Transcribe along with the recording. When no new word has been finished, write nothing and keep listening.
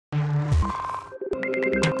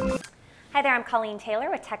Hi there, I'm Colleen Taylor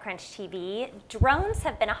with TechCrunch TV. Drones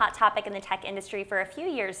have been a hot topic in the tech industry for a few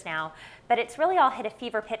years now, but it's really all hit a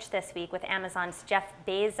fever pitch this week with Amazon's Jeff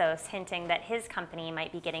Bezos hinting that his company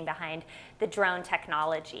might be getting behind the drone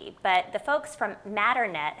technology. But the folks from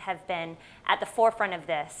Matternet have been at the forefront of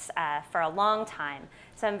this for a long time.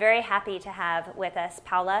 So I'm very happy to have with us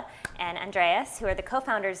Paola and Andreas, who are the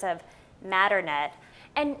co-founders of Matternet.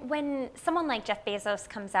 And when someone like Jeff Bezos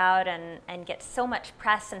comes out and gets so much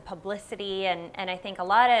press and publicity, and I think a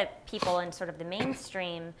lot of people in sort of the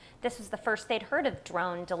mainstream, this was the first they'd heard of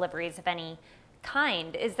drone deliveries of any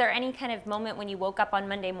kind. Is there any kind of moment when you woke up on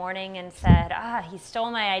Monday morning and said, he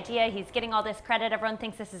stole my idea, he's getting all this credit, everyone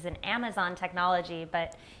thinks this is an Amazon technology,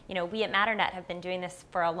 but we at Matternet have been doing this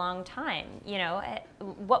for a long time.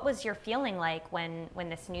 What was your feeling like when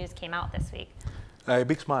this news came out this week? A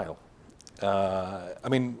big smile. I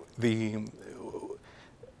mean, the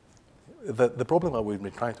problem that we've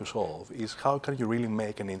been trying to solve is how can you really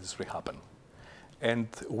make an industry happen? And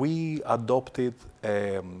we adopted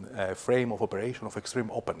a frame of operation of extreme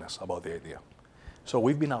openness about the idea. So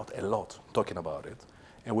we've been out a lot talking about it,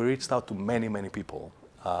 and we reached out to many, many people,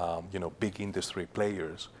 big industry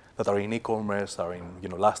players that are in e-commerce, are in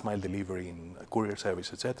last mile delivery, in courier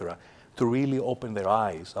service, etc., to really open their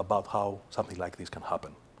eyes about how something like this can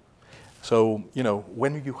happen. So,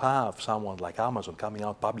 when you have someone like Amazon coming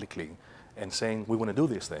out publicly and saying, we want to do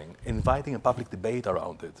this thing, inviting a public debate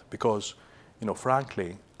around it, because,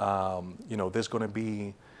 frankly, there's going to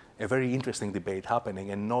be a very interesting debate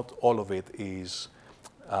happening, and not all of it is,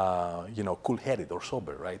 cool-headed or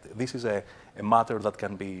sober, right? This is a matter that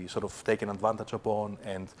can be sort of taken advantage upon,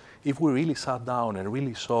 and if we really sat down and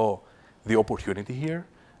really saw the opportunity here,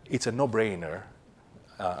 it's a no-brainer.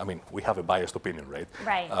 I mean, we have a biased opinion, right?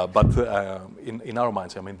 Right. But in our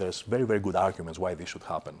minds, I mean, there's very, very good arguments why this should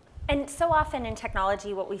happen. And so often in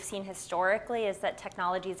technology, what we've seen historically is that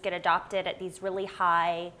technologies get adopted at these really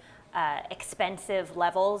high, expensive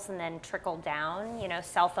levels and then trickle down.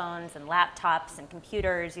 Cell phones and laptops and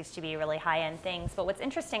computers used to be really high-end things. But what's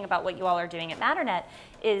interesting about what you all are doing at Matternet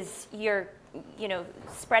is you're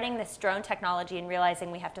spreading this drone technology and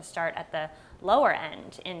realizing we have to start at the lower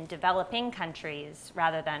end in developing countries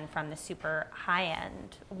rather than from the super high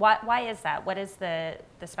end. Why is that? What is the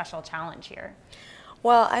special challenge here?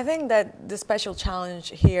 Well, I think that the special challenge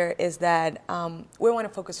here is that we want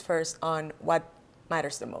to focus first on what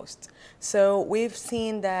matters the most. So we've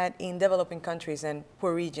seen that in developing countries and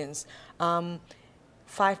poor regions,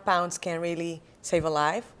 £5 can really save a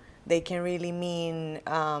life. They can really mean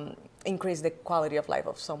increase the quality of life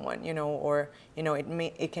of someone, or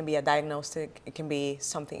it can be a diagnostic, it can be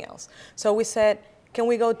something else. So we said, can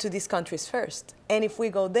we go to these countries first? And if we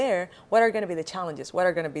go there, what are going to be the challenges? What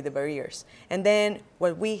are going to be the barriers? And then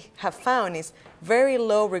what we have found is very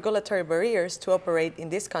low regulatory barriers to operate in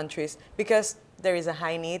these countries because there is a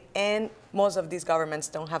high need, and most of these governments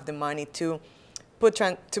don't have the money to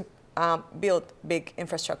build big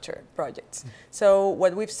infrastructure projects. So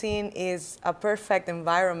what we've seen is a perfect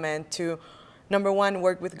environment to, number one,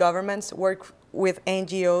 work with governments, work with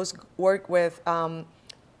NGOs, work with the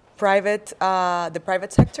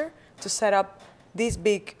private sector to set up these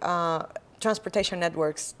big transportation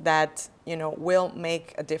networks that will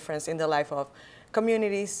make a difference in the life of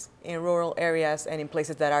communities in rural areas and in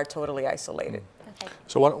places that are totally isolated. Okay.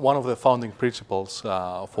 So one of the founding principles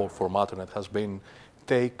for Matternet has been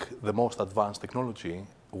take the most advanced technology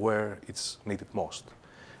where it's needed most.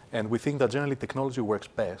 And we think that generally technology works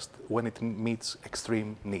best when it meets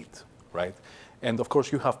extreme need, right? And of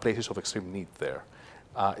course you have places of extreme need there.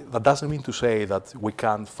 That doesn't mean to say that we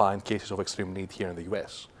can't find cases of extreme need here in the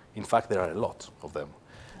US. In fact, there are a lot of them.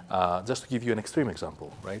 Just to give you an extreme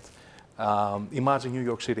example, right? Imagine New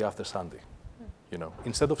York City after Sandy.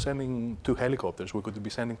 Instead of sending 2 helicopters, we could be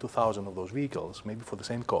sending 2,000 of those vehicles, maybe for the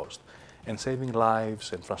same cost, and saving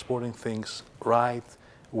lives and transporting things right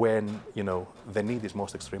when the need is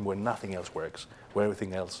most extreme, when nothing else works, where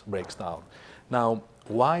everything else breaks down. Now,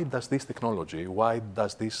 why does this technology, why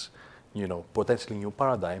does this potentially new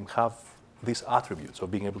paradigm have these attributes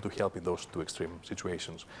of being able to help in those 2 extreme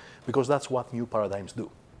situations? Because that's what new paradigms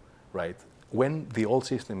do, right? When the old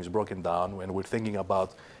system is broken down, when we're thinking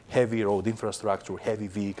about heavy road infrastructure, heavy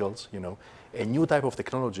vehicles, a new type of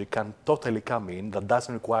technology can totally come in that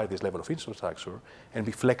doesn't require this level of infrastructure and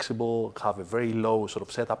be flexible, have a very low sort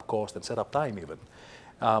of setup cost and setup time even.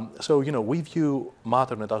 So, we view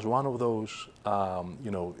Matternet as one of those,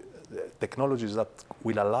 technologies that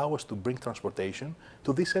will allow us to bring transportation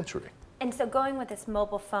to this century. And so going with this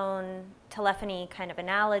mobile phone telephony kind of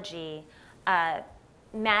analogy,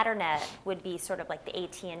 Matternet would be sort of like the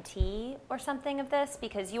AT&T or something of this,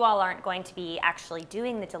 because you all aren't going to be actually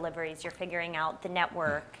doing the deliveries. You're figuring out the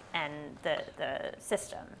network and the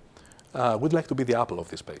system. We'd like to be the Apple of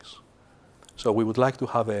this space. So we would like to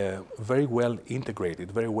have a very well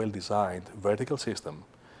integrated, very well designed vertical system.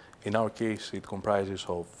 In our case, it comprises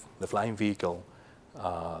of the flying vehicle,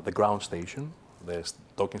 the ground station, the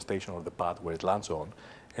docking station or the pad where it lands on,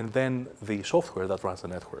 and then the software that runs the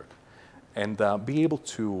network. And be able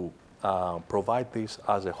to provide this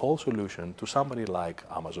as a whole solution to somebody like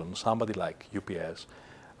Amazon, somebody like UPS,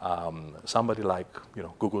 somebody like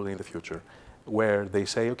Google in the future, where they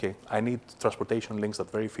say, okay, I need transportation links that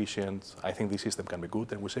are very efficient. I think this system can be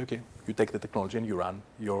good. And we say, okay, you take the technology and you run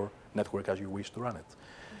your network as you wish to run it.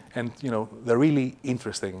 And they're really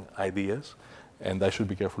interesting ideas, and I should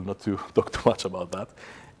be careful not to talk too much about that,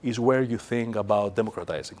 is where you think about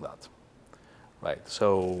democratizing that. Right.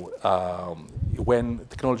 So when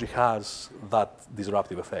technology has that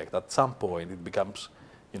disruptive effect, at some point it becomes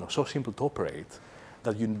so simple to operate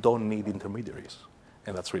that you don't need intermediaries.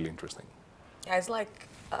 And that's really interesting. Yeah, it's like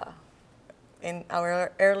in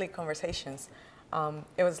our early conversations,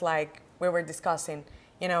 it was like we were discussing,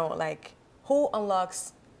 like who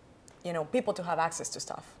unlocks, people to have access to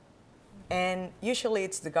stuff. And usually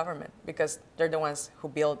it's the government, because they're the ones who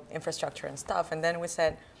build infrastructure and stuff. And then we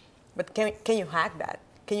said, but can you hack that?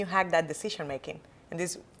 Can you hack that decision making? And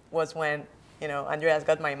this was when, Andreas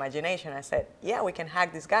got my imagination. I said, yeah, we can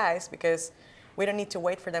hack these guys, because we don't need to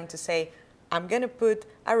wait for them to say, I'm going to put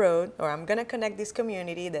a road, or I'm going to connect this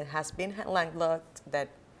community that has been landlocked, that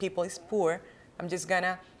people is poor. I'm just going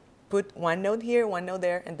to put one node here, one node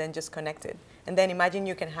there, and then just connect it. And then imagine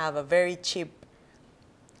you can have a very cheap,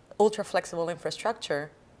 ultra flexible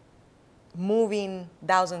infrastructure moving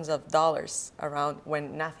thousands of dollars around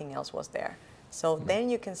when nothing else was there. So then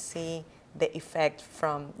you can see the effect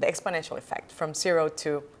the exponential effect from 0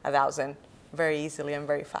 to 1,000 very easily and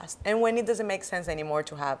very fast. And when it doesn't make sense anymore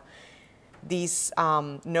to have this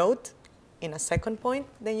node in a second point,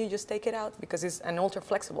 then you just take it out, because it's an ultra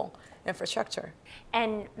flexible infrastructure.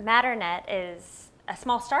 And Matternet is a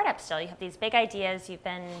small startup still. You have these big ideas, you've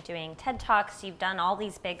been doing TED Talks, you've done all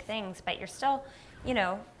these big things, but you're still,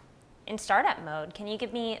 in startup mode. Can you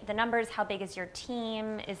give me the numbers? How big is your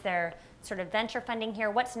team? Is there sort of venture funding here?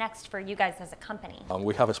 What's next for you guys as a company?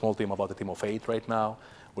 We have a small team, about a team of 8 right now.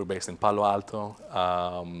 We're based in Palo Alto.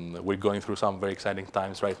 We're going through some very exciting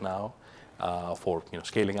times right now for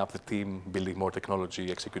scaling up the team, building more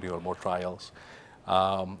technology, executing on more trials.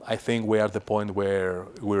 I think we are at the point where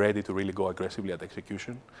we're ready to really go aggressively at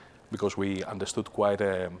execution, because we understood quite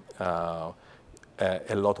a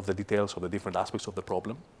lot of the details of the different aspects of the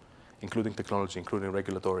problem, including technology, including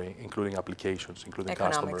regulatory, including applications, including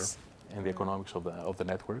customer, and the economics of the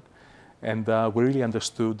network. And we really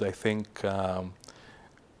understood, I think,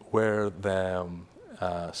 where the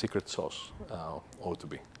secret sauce ought to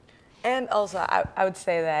be. And also, I would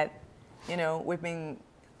say that, we've been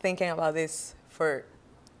thinking about this for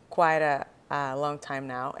quite a long time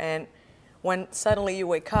now. And when suddenly you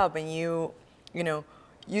wake up and you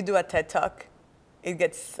do a TED Talk, it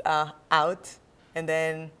gets out, and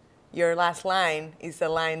then your last line is the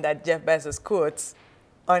line that Jeff Bezos quotes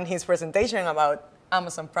on his presentation about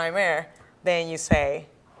Amazon Prime Air, then you say,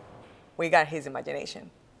 we got his imagination.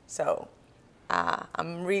 So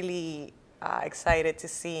I'm really excited to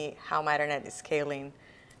see how Matternet is scaling,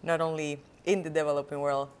 not only in the developing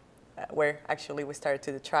world, where actually we started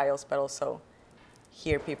to do trials, but also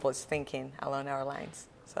hear people is thinking along our lines.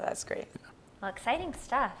 So that's great. Well, exciting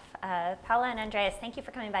stuff. Paola and Andreas, thank you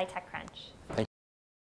for coming by TechCrunch.